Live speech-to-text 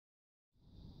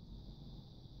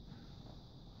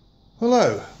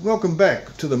Hello, welcome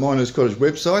back to the Miners Cottage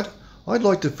website. I'd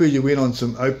like to fill you in on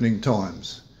some opening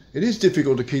times. It is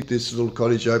difficult to keep this little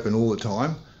cottage open all the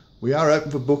time. We are open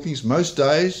for bookings most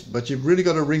days, but you've really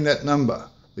got to ring that number,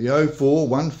 the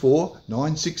 0414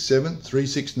 967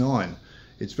 369.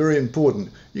 It's very important.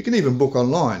 You can even book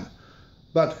online.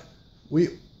 But we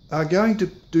are going to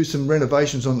do some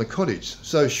renovations on the cottage.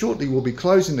 So shortly we'll be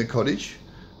closing the cottage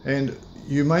and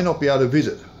you may not be able to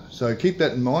visit. So keep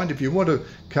that in mind. If you want to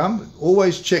come,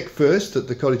 always check first that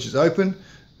the cottage is open,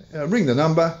 ring the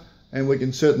number and we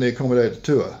can certainly accommodate a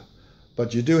tour.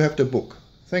 But you do have to book.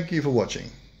 Thank you for watching.